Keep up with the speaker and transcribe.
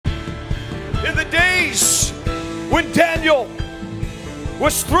In the days when Daniel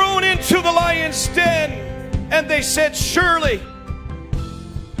was thrown into the lion's den, and they said, surely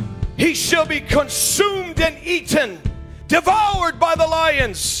he shall be consumed and eaten, devoured by the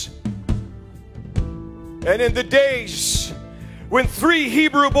lions. And in the days when 3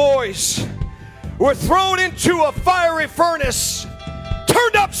 Hebrew boys were thrown into a fiery furnace,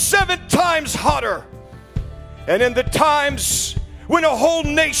 turned up 7 times hotter. And in the times when a whole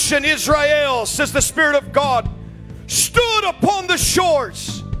nation, Israel, says the Spirit of God, stood upon the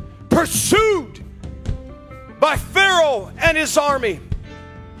shores, pursued by Pharaoh and his army,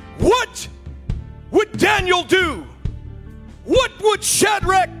 what would Daniel do? What would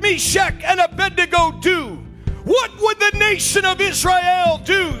Shadrach, Meshach, and Abednego do? What would the nation of Israel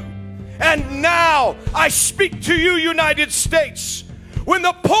do? And now I speak to you, United States. When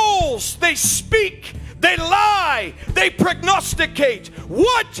the polls, they speak, they lie, they prognosticate,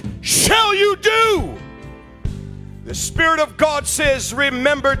 what shall you do? The Spirit of God says,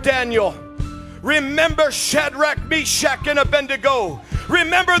 remember Daniel. Remember Shadrach, Meshach, and Abednego.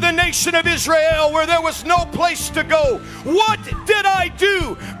 Remember the nation of Israel where there was no place to go. What did I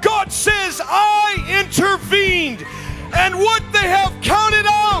do? God says, I intervened. And what they have counted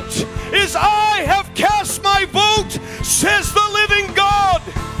out is I have cast my vote, says the living God.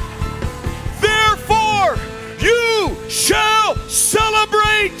 Therefore, you shall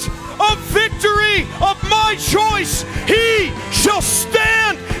celebrate a victory of my choice. He shall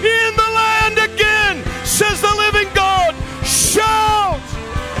stand in the land again, says the living God. Shout!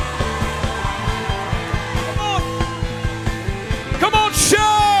 Come on,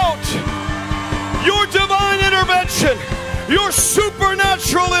 shout! Your divine intervention, your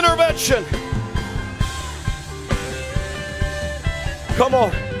supernatural intervention. Come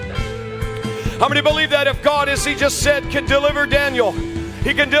on. How many believe that if God, as he just said, can deliver Daniel,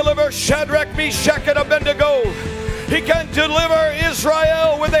 he can deliver Shadrach, Meshach, and Abednego. He can deliver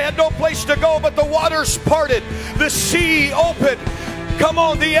Israel where they had no place to go, but the waters parted, the sea opened. Come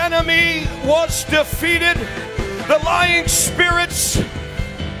on, the enemy was defeated. The lying spirits,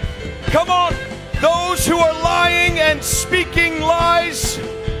 come on, those who are lying and speaking lies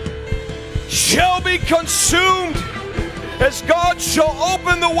shall be consumed as God shall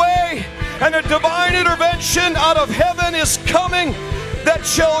open the way, and a divine intervention out of heaven is coming that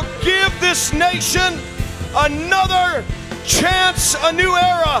shall give this nation another chance. A new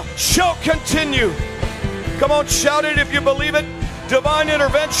era shall continue. Come on, shout it if you believe it. Divine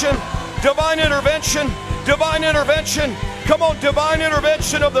intervention, divine intervention, divine intervention. Come on, divine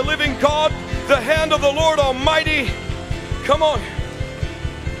intervention of the living God, the hand of the Lord Almighty. Come on.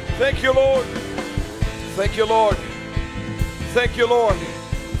 Thank you, Lord. Thank you, Lord. Thank you, Lord.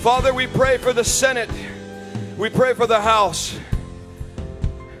 Father, we pray for the Senate. We pray for the House.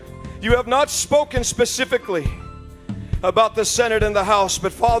 You have not spoken specifically about the Senate and the House,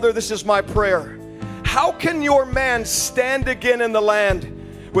 but Father, this is my prayer. How can your man stand again in the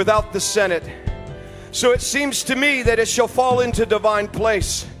land without the Senate? So it seems to me that it shall fall into divine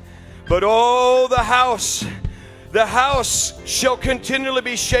place. But oh, the house shall continually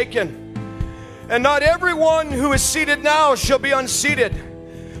be shaken. And not everyone who is seated now shall be unseated.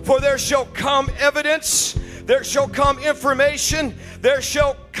 For there shall come evidence, there shall come information, there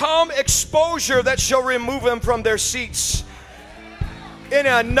shall come exposure that shall remove them from their seats in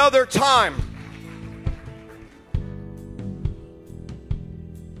another time.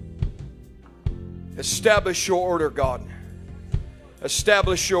 Establish your order, God.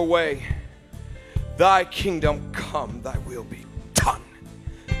 Establish your way. Thy kingdom come, thy will be done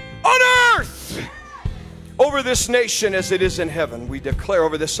on earth over this nation as it is in heaven. We declare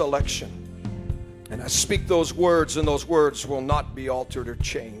over this election. And I speak those words, and those words will not be altered or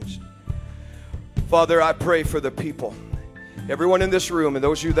changed. Father, I pray for the people, everyone in this room, and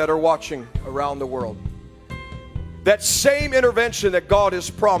those of you that are watching around the world. That same intervention that God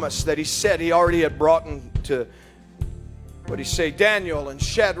has promised, that he said he already had brought into, what did he say, Daniel and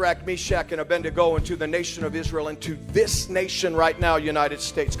Shadrach, Meshach, and Abednego into the nation of Israel, into this nation right now, United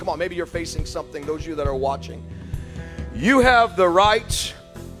States. Come on, maybe you're facing something, those of you that are watching. You have the right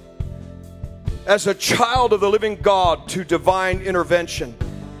as a child of the living God to divine intervention.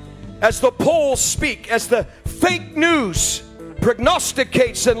 As the polls speak, as the fake news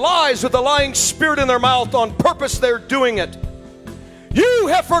prognosticates and lies with a lying spirit in their mouth, on purpose they're doing it. You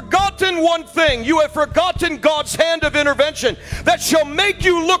have forgotten one thing. You have forgotten God's hand of intervention that shall make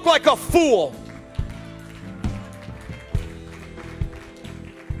you look like a fool.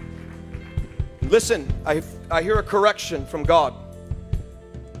 Listen, I hear a correction from God.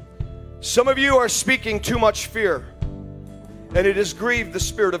 Some of you are speaking too much fear, and it has grieved the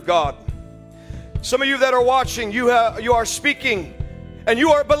Spirit of God. Some of you that are watching, you are speaking and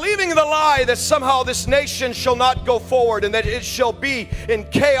you are believing the lie that somehow this nation shall not go forward and that it shall be in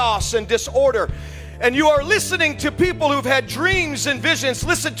chaos and disorder. And you are listening to people who've had dreams and visions.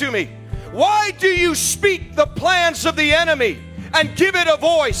 Listen to me. Why do you speak the plans of the enemy and give it a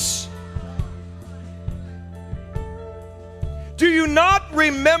voice? Do you not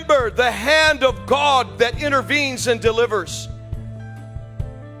remember the hand of God that intervenes and delivers?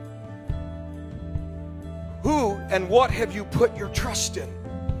 Who and what have you put your trust in?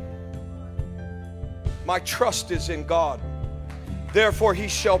 My trust is in God. Therefore, He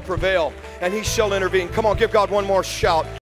shall prevail and He shall intervene. Come on, give God one more shout.